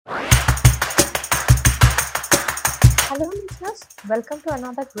Hello, listeners. Welcome to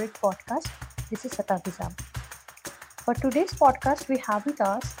another great podcast. This is Satavisa. For today's podcast, we have with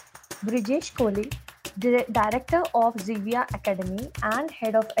us Brijesh Kohli, Director of Xebia Academy and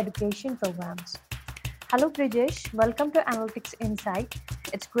Head of Education Programs. Hello, Brijesh. Welcome to Analytics Insight.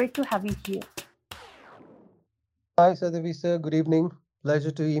 It's great to have you here. Hi, Satavisa. Good evening.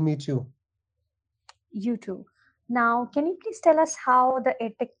 Pleasure to meet you. You too. Now, can you please tell us how the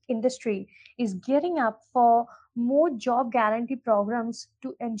edtech industry is gearing up for more job guarantee programs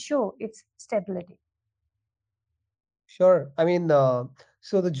to ensure its stability? Sure.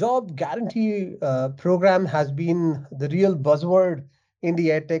 So the job guarantee program has been the real buzzword in the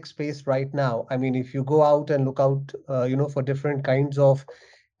edtech space right now. I mean, if you go out and look out, for different kinds of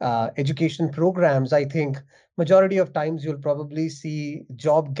education programs, I think majority of times you'll probably see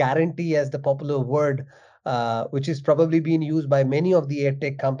job guarantee as the popular word, which is probably being used by many of the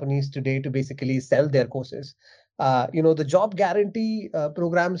edtech companies today to basically sell their courses. The job guarantee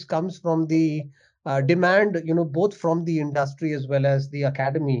programs comes from the demand, both from the industry as well as the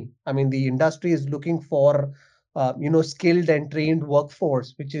academy. I mean, the industry is looking for, skilled and trained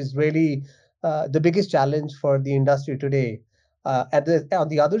workforce, which is really the biggest challenge for the industry today. On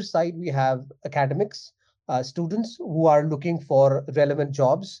the other side, we have academics, students who are looking for relevant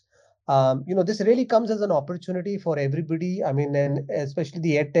jobs. This really comes as an opportunity for everybody. I mean, and especially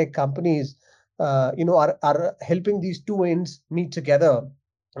the edtech companies, are helping these two ends meet together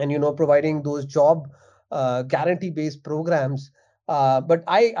and providing those job guarantee based programs. But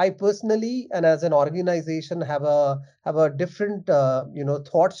I personally and as an organization have a different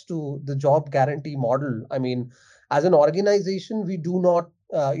thoughts to the job guarantee model. I mean, as an organization, we do not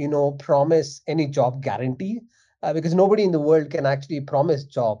promise any job guarantee, because nobody in the world can actually promise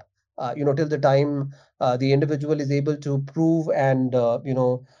job till the time the individual is able to prove and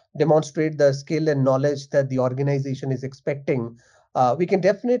demonstrate the skill and knowledge that the organization is expecting. We can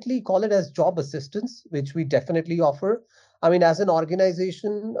definitely call it as job assistance, which we definitely offer. I mean, as an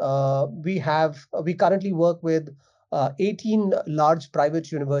organization, we currently work with 18 large private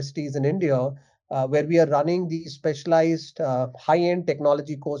universities in India, where we are running these specialized high-end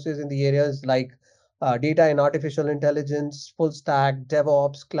technology courses in the areas like data and artificial intelligence, full stack,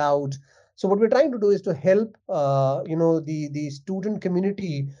 DevOps, cloud. So what we're trying to do is to help the student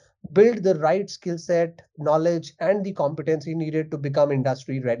community build the right skill set, knowledge, and the competency needed to become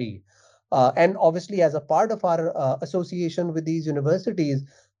industry ready. And obviously, as a part of our association with these universities,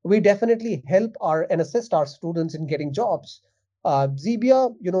 we definitely help our and assist our students in getting jobs.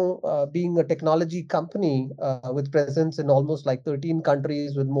 Xebia, being a technology company with presence in almost like 13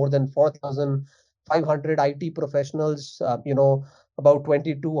 countries with more than 4,500 IT professionals, about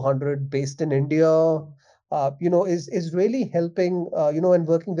 2,200 based in India, is really helping, and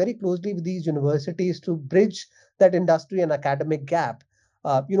working very closely with these universities to bridge that industry and academic gap.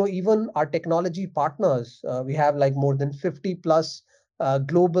 Even our technology partners, we have like more than 50 plus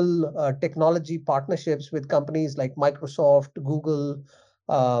global technology partnerships with companies like Microsoft, Google,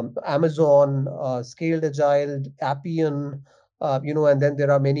 Amazon, Scaled Agile, Appian, and then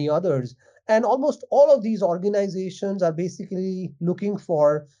there are many others. And almost all of these organizations are basically looking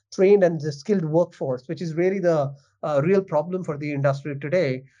for trained and the skilled workforce, which is really the real problem for the industry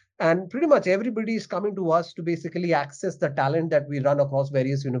today. And pretty much everybody is coming to us to basically access the talent that we run across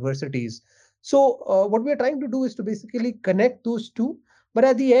various universities. So what we're trying to do is to basically connect those two. But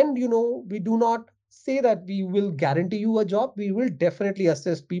at the end, we do not say that we will guarantee you a job. We will definitely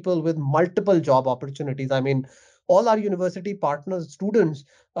assist people with multiple job opportunities. I mean, all our university partners, students,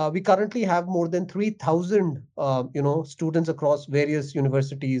 we currently have more than 3,000, students across various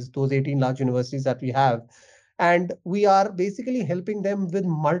universities, those 18 large universities that we have. And we are basically helping them with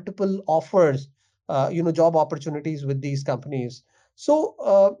multiple offers, job opportunities with these companies.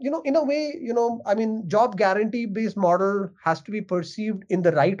 So, in a way, I mean, job guarantee based model has to be perceived in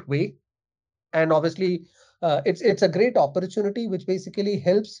the right way. And obviously, it's a great opportunity which basically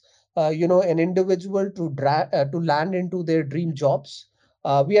helps an individual to land into their dream jobs.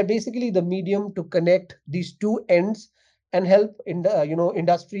 We are basically the medium to connect these two ends and help in the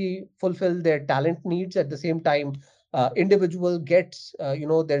industry fulfill their talent needs. At the same time, individual gets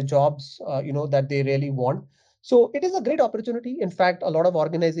their jobs that they really want. So it is a great opportunity. In fact, a lot of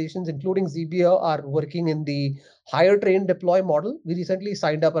organizations, including Xebia, are working in the hire, train, deploy model. We recently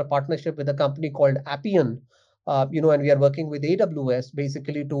signed up a partnership with a company called Appian, and we are working with AWS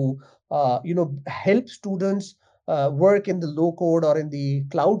basically to, help students work in the low code or in the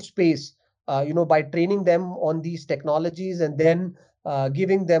cloud space, by training them on these technologies and then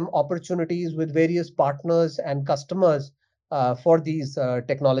giving them opportunities with various partners and customers for these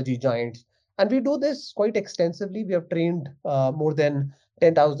technology giants. And we do this quite extensively. We have trained more than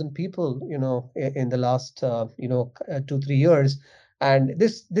 10,000 people, in the last, 2, 3 years. And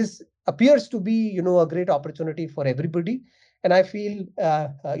this appears to be, a great opportunity for everybody. And I feel,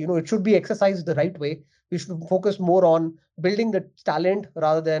 it should be exercised the right way. We should focus more on building the talent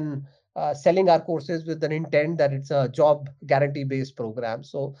rather than selling our courses with an intent that it's a job guarantee based program.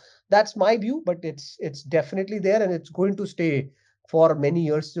 So that's my view, but it's definitely there, and it's going to stay for many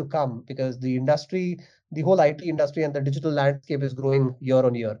years to come, because the whole IT industry and the digital landscape is growing year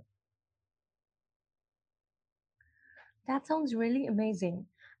on year. That sounds really amazing.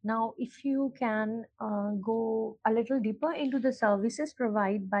 Now, if you can go a little deeper into the services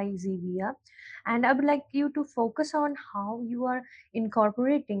provided by Xebia, and I would like you to focus on how you are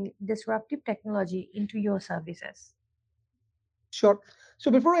incorporating disruptive technology into your services. Sure.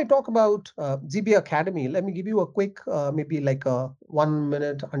 So before I talk about Xebia Academy, let me give you a quick, maybe like a 1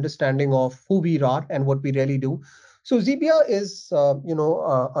 minute understanding of who we are and what we really do. So Xebia is,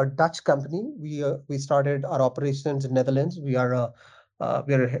 a Dutch company. We started our operations in Netherlands. We are a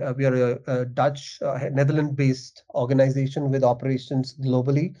Dutch, Netherlands-based organization with operations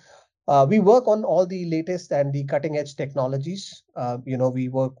globally. We work on all the latest and the cutting edge technologies. We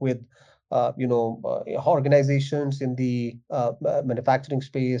work with organizations in the manufacturing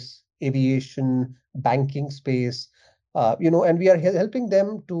space, aviation, banking space, and we are helping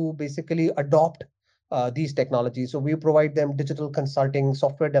them to basically adopt these technologies. So we provide them digital consulting,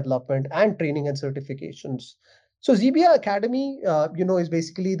 software development, and training and certifications. So Xebia Academy, is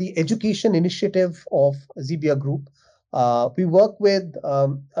basically the education initiative of Xebia Group. We work with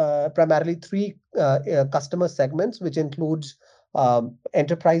primarily three customer segments, which includes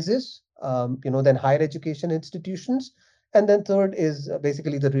enterprises, then higher education institutions, and then third is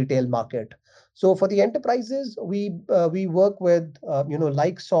basically the retail market. So for the enterprises, we work with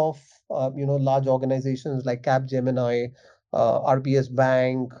likes of large organizations like Capgemini, RBS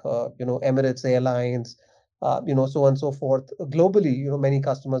Bank, Emirates Airlines, so on and so forth. Globally, many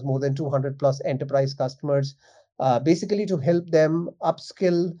customers, more than 200 plus enterprise customers, basically to help them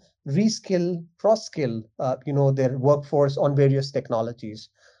upskill, reskill, cross skill, their workforce on various technologies.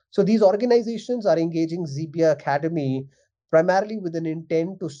 So these organizations are engaging Xebia Academy primarily with an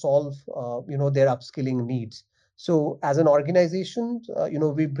intent to solve, their upskilling needs. So as an organization,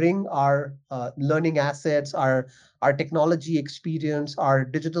 we bring our learning assets, our technology experience, our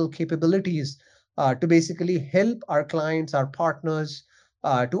digital capabilities to basically help our clients, our partners,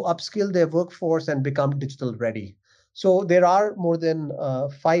 to upskill their workforce and become digital ready. So there are more than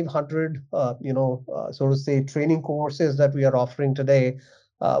 500, so to say, training courses that we are offering today,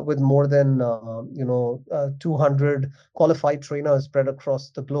 with more than 200 qualified trainers spread across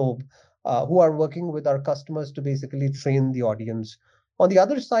the globe, who are working with our customers to basically train the audience. On the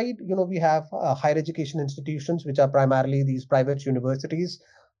other side, we have higher education institutions, which are primarily these private universities,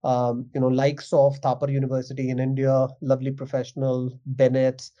 likes of Thapar University in India, Lovely Professional,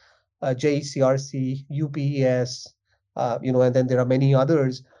 Bennett, JECRC, UPES, and then there are many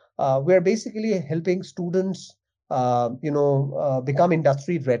others. We're basically helping students, become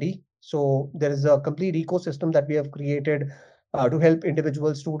industry ready. So there is a complete ecosystem that we have created to help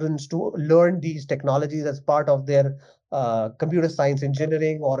individual students to learn these technologies as part of their computer science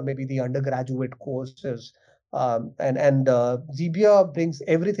engineering or maybe the undergraduate courses. And Xebia brings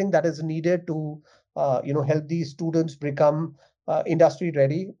everything that is needed to help these students become industry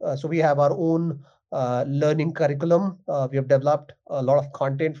ready. So we have our own learning curriculum. We have developed a lot of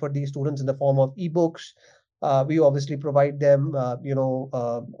content for these students in the form of ebooks. We obviously provide them,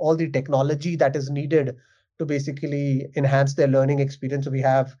 all the technology that is needed to basically enhance their learning experience. So we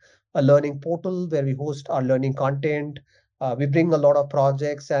have a learning portal where we host our learning content. We bring a lot of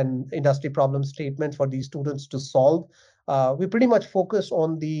projects and industry problem statements for these students to solve. We pretty much focus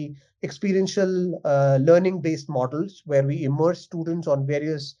on the experiential learning-based models where we immerse students on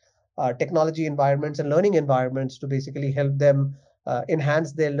various technology environments and learning environments to basically help them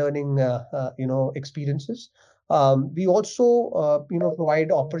enhance their learning, experiences. We also,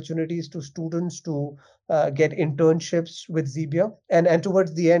 provide opportunities to students to get internships with Xebia, and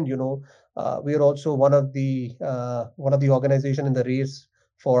towards the end, we are also one of the organization in the race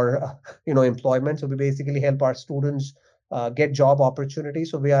for employment. So we basically help our students get job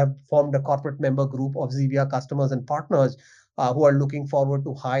opportunities. So we have formed a corporate member group of Xebia customers and partners who are looking forward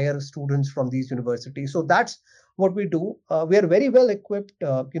to hire students from these universities. So that's what we do. We are very well equipped,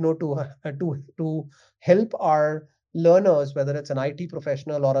 to help our learners, whether it's an IT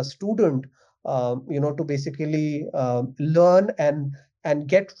professional or a student, to basically learn and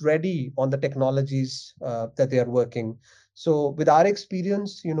get ready on the technologies that they are working. So with our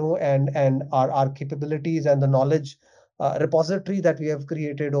experience, and our capabilities and the knowledge repository that we have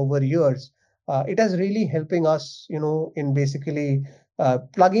created over years, it has really helping us, in basically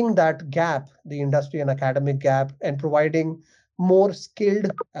plugging that gap, the industry and academic gap, and providing more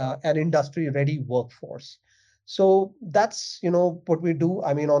skilled and industry ready workforce. So that's what we do.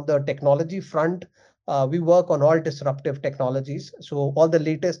 I mean, on the technology front, we work on all disruptive technologies, so all the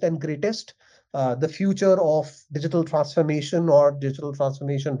latest and greatest, the future of digital transformation or digital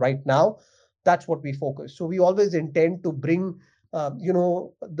transformation right now. That's what we focus. So we always intend to bring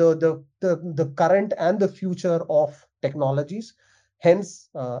the current and the future of technologies. Hence,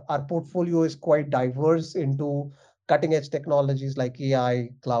 our portfolio is quite diverse into cutting edge technologies like AI,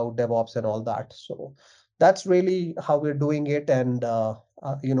 cloud, DevOps, and all that. So that's really how we're doing it, and our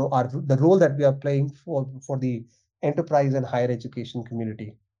the role that we are playing for the enterprise and higher education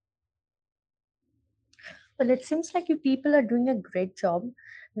community. Well, it seems like you people are doing a great job.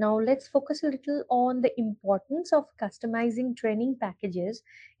 Now, let's focus a little on the importance of customizing training packages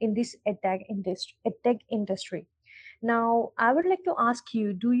in this edtech industry. Now, I would like to ask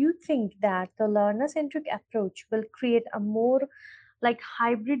you, do you think that the learner centric approach will create a more like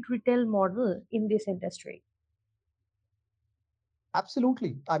hybrid retail model in this industry?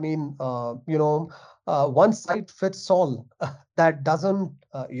 Absolutely. I mean, one size fits all that doesn't,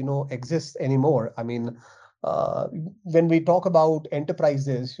 exist anymore. I mean, uh, when we talk about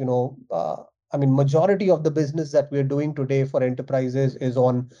enterprises, I mean, majority of the business that we're doing today for enterprises is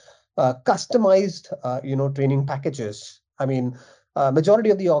on customized, training packages. I mean,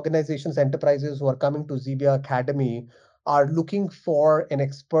 majority of the organizations, enterprises who are coming to Xebia Academy are looking for an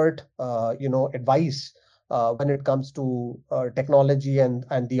expert, advice when it comes to technology and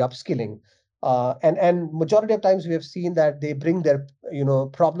the upskilling. And majority of times we have seen that they bring their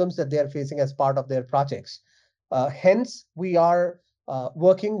problems that they are facing as part of their projects. Hence, we are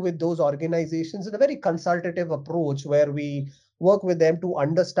working with those organizations in a very consultative approach where we work with them to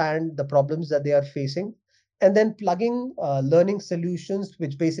understand the problems that they are facing, and then plugging learning solutions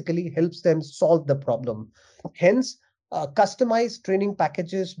which basically helps them solve the problem. Hence, customized training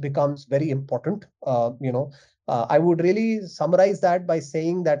packages becomes very important. I would really summarize that by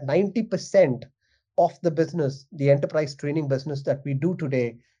saying that 90% of the business, the enterprise training business that we do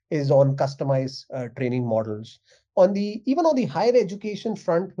today, is on customized training models. Even on the higher education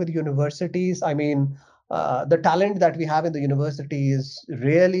front with universities, I mean, the talent that we have in the university is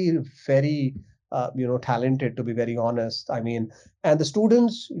really very talented, to be very honest. I mean, and the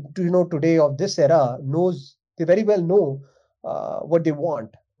students, today of this era knows, they very well know what they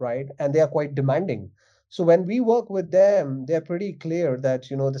want, right? And they are quite demanding. So when we work with them, they're pretty clear that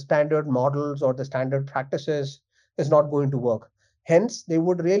the standard models or the standard practices is not going to work. Hence, they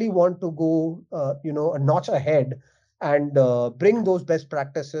would really want to go a notch ahead and bring those best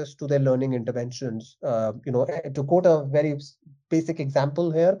practices to their learning interventions. To quote a very basic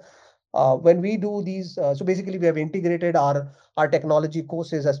example here, when we do these, so basically we have integrated our technology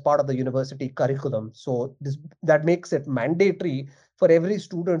courses as part of the university curriculum. So that makes it mandatory for every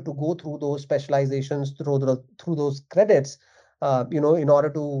student to go through those specializations, through those credits, in order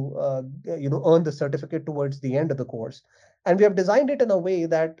to earn the certificate towards the end of the course. And we have designed it in a way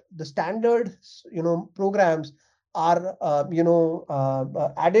that the standard programs are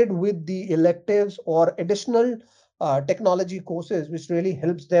added with the electives or additional technology courses, which really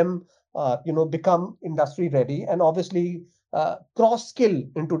helps them become industry ready, and obviously cross skill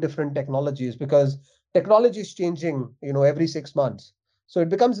into different technologies, because technology is changing every 6 months. So it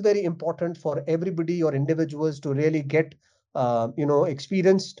becomes very important for everybody or individuals to really get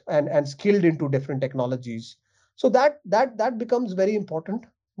experienced and skilled into different technologies. So that becomes very important.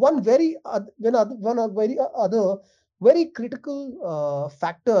 One very one very other very critical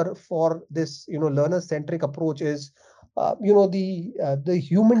factor for this learner centric approach is the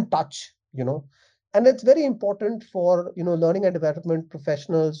human touch. And it's very important for learning and development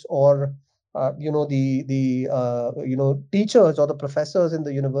professionals, or the teachers or the professors in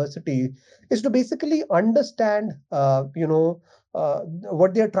the university, is to basically understand what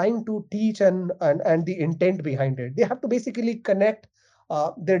they're trying to teach, and the intent behind it. They have to basically connect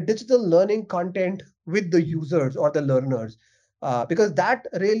their digital learning content with the users or the learners, because that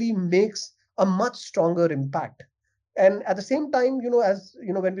really makes a much stronger impact. And at the same time, as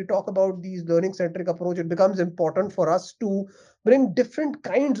when we talk about these learning centric approach, it becomes important for us to bring different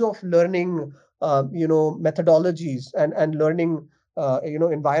kinds of learning methodologies and learning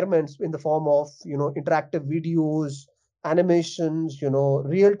environments in the form of interactive videos, animations,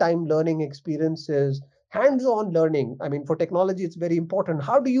 real time learning experiences, hands on learning. I mean, for technology it's very important.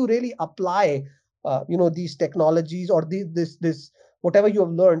 How do you really apply these technologies or this whatever you have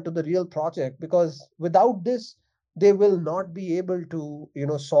learned to the real project, because without this they will not be able to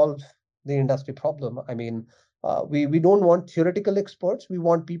solve the industry problem. I mean, we don't want theoretical experts. We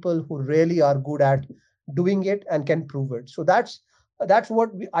want people who really are good at doing it and can prove it. So that's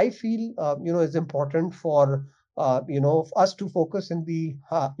what I feel is important for us to focus in the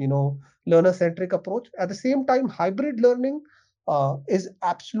learner centric approach. At the same time, hybrid learning is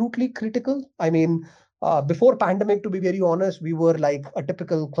absolutely critical. I mean, before pandemic, to be very honest, we were like a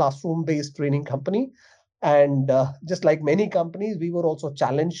typical classroom based training company, and just like many companies, we were also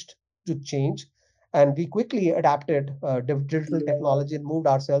challenged to change, and we quickly adapted digital technology and moved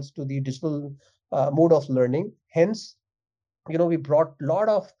ourselves to the digital mode of learning. Hence, we brought a lot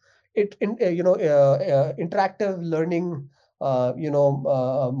of interactive learning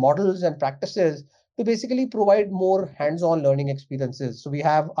models and practices to basically provide more hands-on learning experiences. So we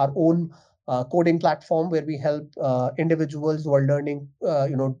have our own coding platform where we help individuals who are learning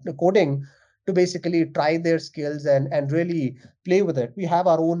coding to basically try their skills and really play with it. We have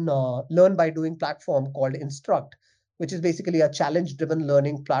our own learn by doing platform called Instruct, which is basically a challenge driven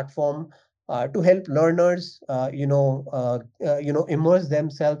learning platform to help learners, immerse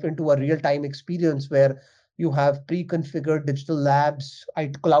themselves into a real-time experience where you have pre-configured digital labs,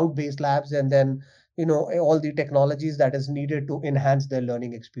 cloud-based labs, and then all the technologies that is needed to enhance their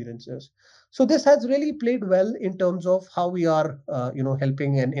learning experiences. So this has really played well in terms of how we are,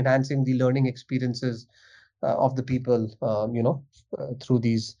 helping and enhancing the learning experiences of the people, through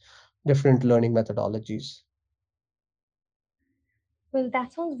these different learning methodologies. Well,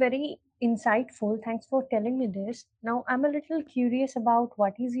 that sounds very insightful. Thanks for telling me this. Now, I'm a little curious about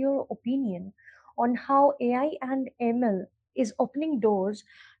what is your opinion on how AI and ML is opening doors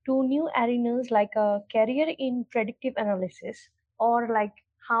to new arenas like a career in predictive analysis, or like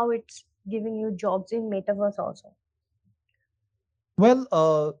how it's giving you jobs in metaverse also. Well,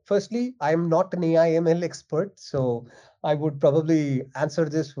 firstly, I'm not an AI/ML expert, so I would probably answer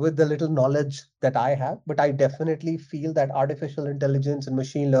this with the little knowledge that I have. But I definitely feel that artificial intelligence and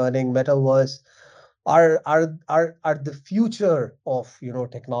machine learning, metaverse, are the future of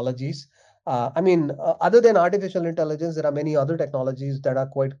technologies. I mean, other than artificial intelligence, there are many other technologies that are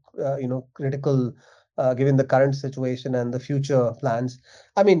quite critical, given the current situation and the future plans.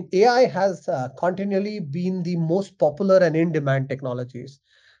 I mean, AI has continually been the most popular and in-demand technologies.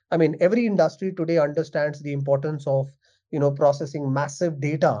 I mean, every industry today understands the importance of, processing massive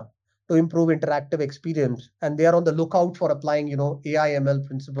data to improve interactive experience, and they are on the lookout for applying, AI ML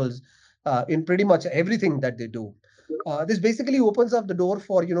principles in pretty much everything that they do. This basically opens up the door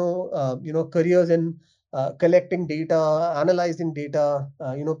for, careers in collecting data, analyzing data,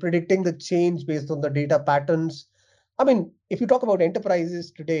 predicting the change based on the data patterns. I mean, if you talk about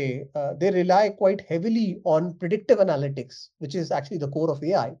enterprises today, they rely quite heavily on predictive analytics, which is actually the core of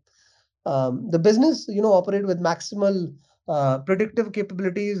AI. The business, operate with maximal predictive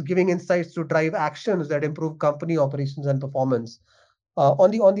capabilities, giving insights to drive actions that improve company operations and performance.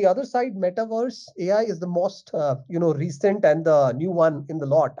 On the other side, metaverse AI is the most recent and the new one in the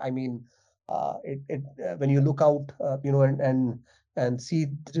lot. I mean, when you look out, and see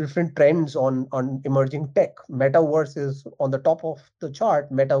different trends on emerging tech, metaverse is on the top of the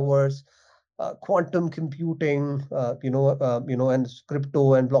chart. Metaverse, quantum computing, and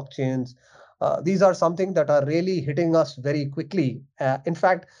crypto and blockchains. These are something that are really hitting us very quickly. In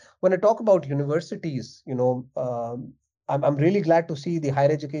fact, when I talk about universities, I'm really glad to see the higher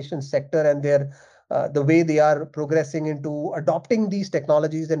education sector and their the way they are progressing into adopting these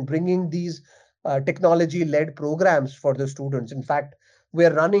technologies and bringing these technology-led programs for the students. In fact,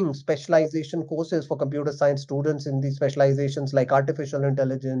 we're running specialization courses for computer science students in these specializations like artificial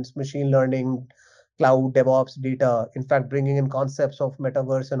intelligence, machine learning, cloud, DevOps, data. In fact, bringing in concepts of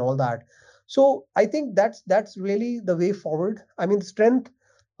metaverse and all that. So I think that's really the way forward. I mean, the strength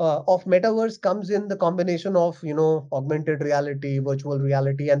of metaverse comes in the combination of augmented reality, virtual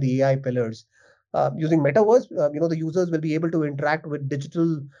reality, and the AI pillars. Using metaverse, the users will be able to interact with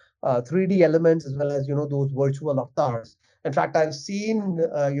digital 3D elements as well as those virtual avatars. In fact, I've seen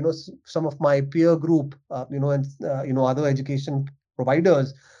some of my peer group, and other education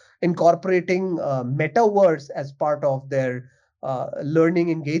providers incorporating metaverse as part of their learning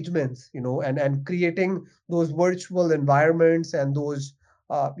engagements, and creating those virtual environments and those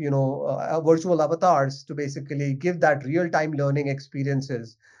virtual avatars to basically give that real-time learning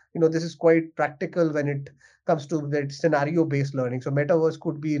experiences. This is quite practical when it comes to the scenario-based learning. So metaverse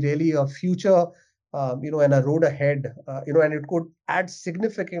could be really a future, and a road ahead, and it could add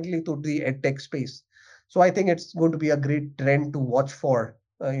significantly to the edtech space. So I think it's going to be a great trend to watch for,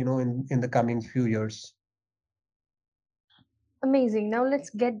 in the coming few years. Amazing. Now let's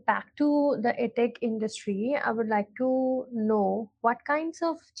get back to the edtech industry. I would like to know what kinds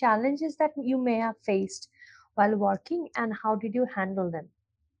of challenges that you may have faced while working and how did you handle them?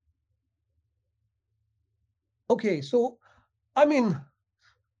 Okay, so I mean,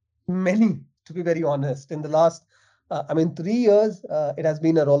 many, to be very honest. In the last, 3 years, it has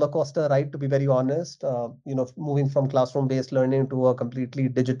been a roller coaster ride, to be very honest. Moving from classroom-based learning to a completely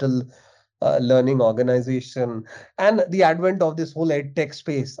digital learning organization, and the advent of this whole ed tech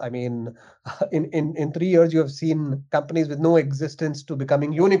space. I mean, in 3 years, you have seen companies with no existence to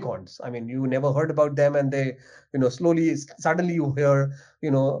becoming unicorns. I mean, you never heard about them, and they, slowly, suddenly you hear,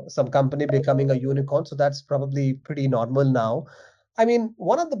 some company becoming a unicorn. So that's probably pretty normal now. I mean,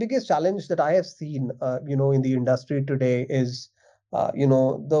 one of the biggest challenge that I have seen, in the industry today is,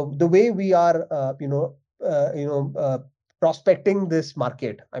 the way we are, prospecting this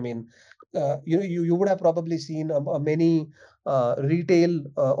market. I mean, you would have probably seen many retail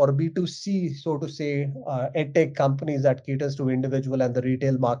or B2C, so to say, edtech companies that caters to individual and the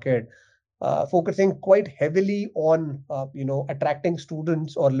retail market, focusing quite heavily on attracting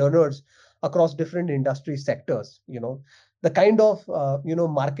students or learners across different industry sectors. The kind of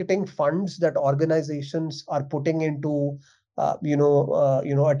marketing funds that organizations are putting into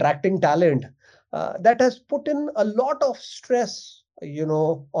attracting talent, that has put in a lot of stress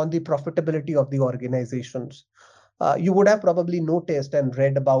on the profitability of the organizations. You would have probably noticed and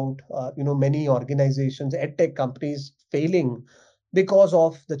read about many organizations, edtech companies failing because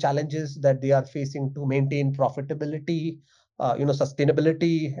of the challenges that they are facing to maintain profitability,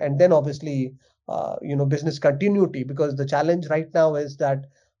 sustainability, and then obviously business continuity. Because the challenge right now is that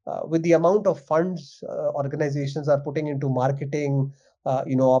with the amount of funds organizations are putting into marketing,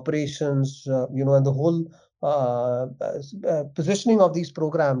 operations, and the whole positioning of these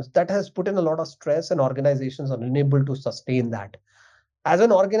programs, that has put in a lot of stress, and organizations are unable to sustain that. As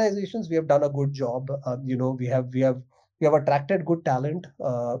an organizations, we have done a good job. We have attracted good talent.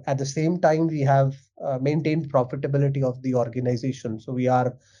 At the same time, we have maintained profitability of the organization. So we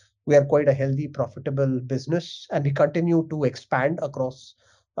are quite a healthy, profitable business, and we continue to expand across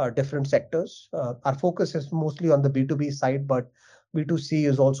different sectors. Our focus is mostly on the B2B side, but B2C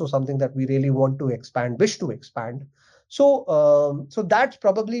is also something that we really want to expand, wish to expand. So that's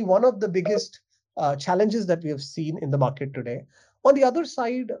probably one of the biggest challenges that we have seen in the market today. On the other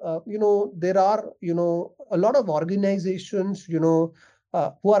side, there are, a lot of organizations, who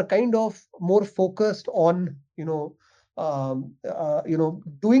are kind of more focused on,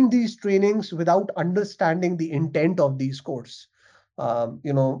 doing these trainings without understanding the intent of these course. I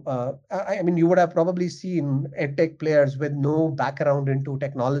mean, you would have probably seen edtech players with no background into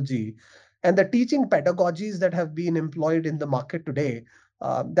technology, and the teaching pedagogies that have been employed in the market today,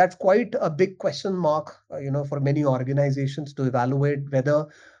 that's quite a big question mark, for many organizations to evaluate whether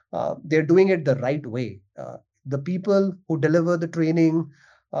they're doing it the right way. The people who deliver the training,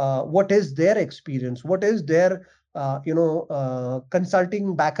 what is their experience? What is their,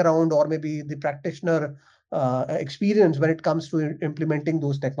 consulting background, or maybe the practitioner experience when it comes to implementing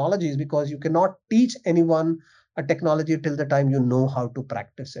those technologies? Because you cannot teach anyone a technology till the time you know how to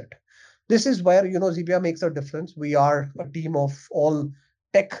practice it. This is where Xebia makes a difference. We are a team of all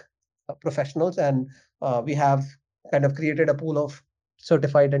tech professionals, and we have kind of created a pool of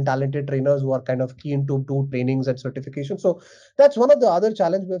certified and talented trainers who are kind of keen to do trainings and certification. So that's one of the other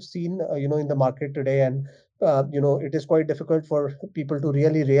challenge we've seen in the market today. And it is quite difficult for people to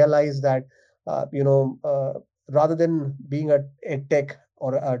really realize that rather than being a tech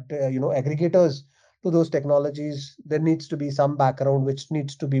or aggregators to those technologies, there needs to be some background which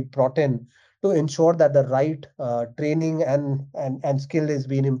needs to be brought in to ensure that the right training and skill is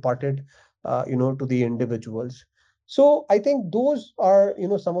being imparted to the individuals. So I think those are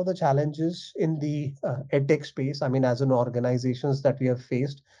some of the challenges in the edtech space. I mean, as an organizations that we have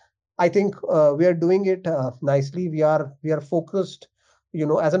faced, I think we are doing it nicely. We are focused.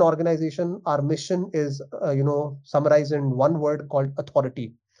 As an organization, our mission is summarized in one word called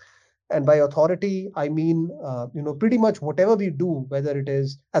authority. And by authority, I mean, pretty much whatever we do, whether it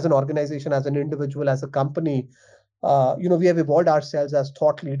is as an organization, as an individual, as a company, we have evolved ourselves as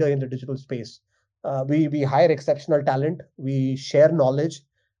thought leader in the digital space. We hire exceptional talent, we share knowledge,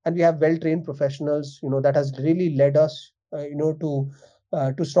 and we have well-trained professionals. That has really led us, to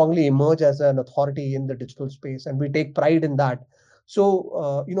strongly emerge as an authority in the digital space, and we take pride in that.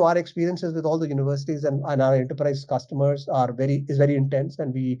 So, our experiences with all the universities and our enterprise customers is very intense,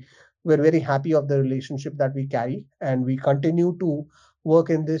 and we're very happy of the relationship that we carry, and we continue to work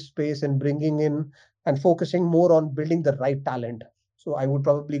in this space and bringing in and focusing more on building the right talent. So I would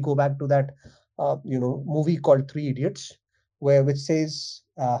probably go back to that, movie called Three Idiots, where which says,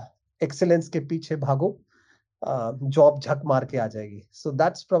 excellence ke piche bhago, job झक मार के आ जाएगी. So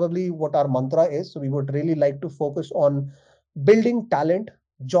that's probably what our mantra is. So we would really like to focus on building talent.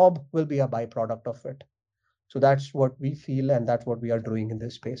 Job will be a byproduct of it. So that's what we feel, and that's what we are doing in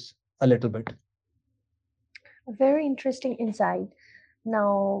this space a little bit. A very interesting insight.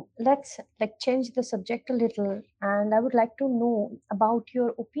 Now let's change the subject a little, and I would like to know about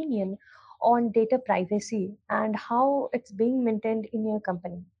your opinion on data privacy and how it's being maintained in your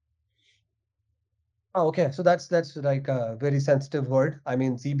company. Oh, okay, so that's like a very sensitive word. I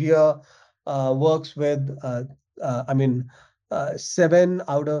mean, Xebia works with, 7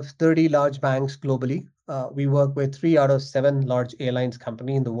 out of 30 large banks globally. We work with 3 out of 7 large airlines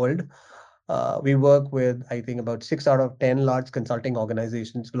company in the world. We work with, I think, about 6 out of 10 large consulting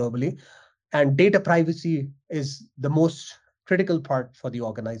organizations globally. And data privacy is the most critical part for the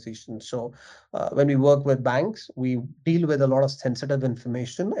organization. So when we work with banks, we deal with a lot of sensitive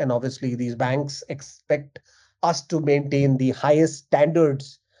information, and obviously these banks expect us to maintain the highest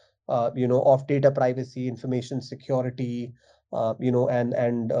standards, of data privacy, information security, the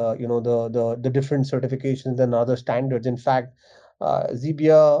different certifications and other standards. In fact,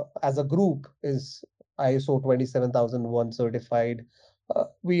 Xebia as a group is ISO 27001 certified.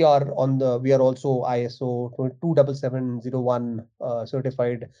 We are also ISO 27701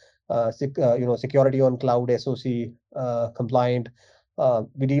 certified, security on cloud SOC compliant.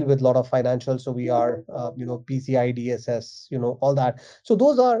 We deal with a lot of financials, so we are, PCI DSS, all that. So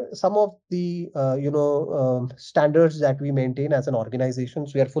those are some of the standards that we maintain as an organization.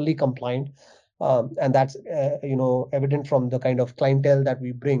 So we are fully compliant, and that's evident from the kind of clientele that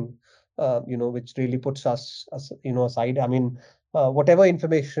we bring, which really puts us aside. I mean, whatever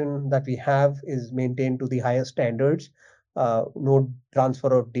information that we have is maintained to the highest standards. No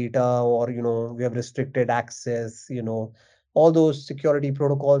transfer of data, or we have restricted access. All those security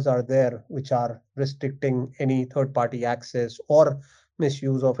protocols are there, which are restricting any third-party access or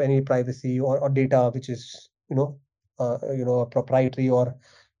misuse of any privacy, or data which is proprietary, or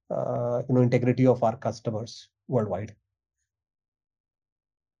integrity of our customers worldwide.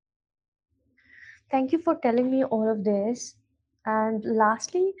 Thank you for telling me all of this. And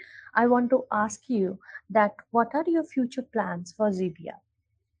lastly, I want to ask you that what are your future plans for Xebia?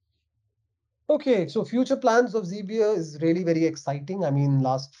 Okay, so future plans of Xebia is really very exciting. I mean,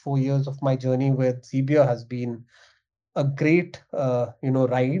 last 4 years of my journey with Xebia has been a great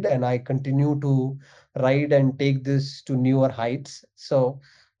ride, and I continue to ride and take this to newer heights. So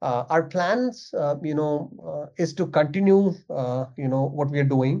our plans, is to continue what we are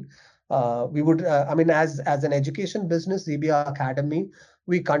doing. We would I mean, as an education business, Xebia Academy,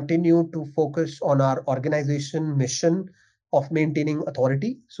 we continue to focus on our organization mission of maintaining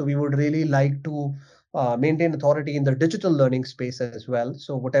authority. So we would really like to maintain authority in the digital learning space as well.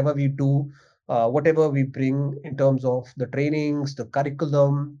 So whatever we do, whatever we bring in terms of the trainings, the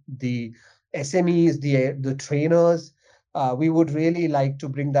curriculum, the SMEs, the trainers, we would really like to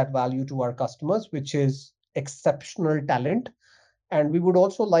bring that value to our customers, which is exceptional talent. And we would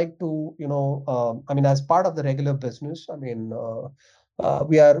also like to, as part of the regular business,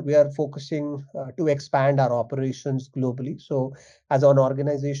 we are focusing to expand our operations globally. So as an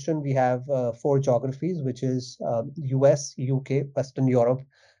organization, we have 4 geographies, which is US, UK, Western Europe,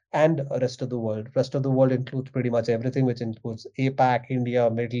 and rest of the world. Rest of the world includes pretty much everything, which includes APAC, India,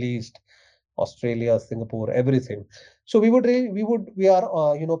 Middle East, Australia, Singapore, everything. So we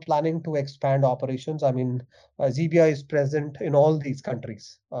are planning to expand operations. I mean, Xebia is present in all these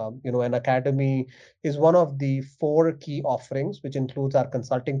countries. An academy is one of the 4 key offerings, which includes our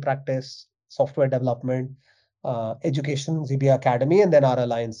consulting practice, software development, education, Xebia Academy, and then our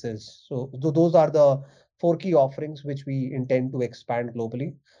alliances. So those are the 4 key offerings which we intend to expand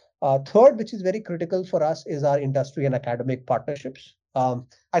globally. Third, which is very critical for us, is our industry and academic partnerships.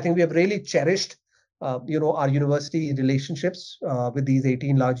 I think we have really cherished, our university relationships with these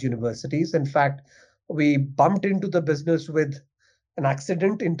 18 large universities. In fact, we bumped into the business with an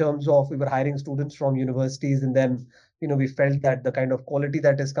accident in terms of we were hiring students from universities, and then we felt that the kind of quality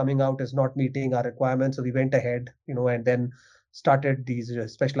that is coming out is not meeting our requirements, so we went ahead, and then started these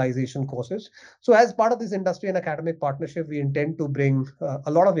specialization courses. So as part of this industry and academic partnership, we intend to bring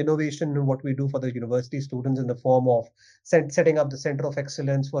a lot of innovation in what we do for the university students in the form of setting up the center of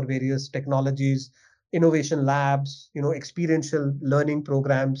excellence for various technologies, innovation labs, experiential learning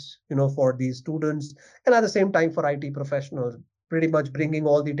programs, for these students, and at the same time for IT professionals, pretty much bringing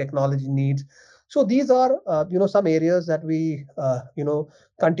all the technology needs. So these are some areas that we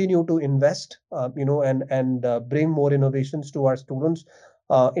continue to invest and bring more innovations to our students.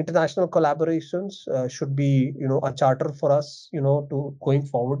 International collaborations should be a charter for us to going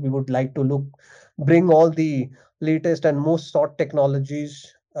forward. We would like to bring all the latest and most sought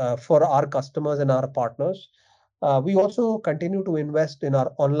technologies for our customers and our partners. We also continue to invest in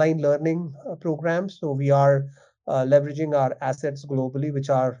our online learning programs. So we are leveraging our assets globally, which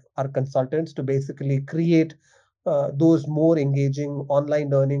are our consultants, to basically create those more engaging online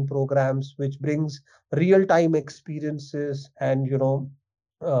learning programs, which brings real-time experiences and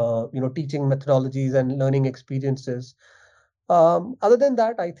teaching methodologies and learning experiences. Other than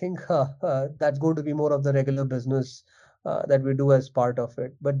that, I think that's going to be more of the regular business that we do as part of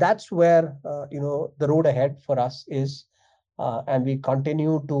it. But that's where the road ahead for us is, and we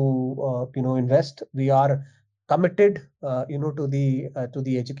continue to invest. We are committed, to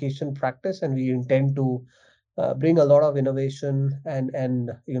the education practice, and we intend to bring a lot of innovation and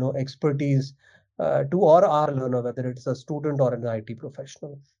expertise to our learner, whether it's a student or an IT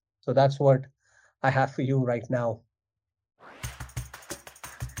professional. So that's what I have for you right now.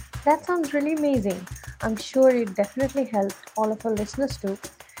 That sounds really amazing. I'm sure it definitely helped all of our listeners too.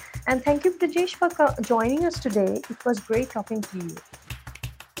 And thank you, Brijesh, for joining us today. It was great talking to you.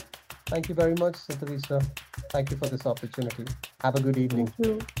 Thank you very much, Satavisa. Thank you for this opportunity. Have a good Thank evening.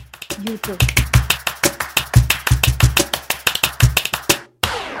 you. You too.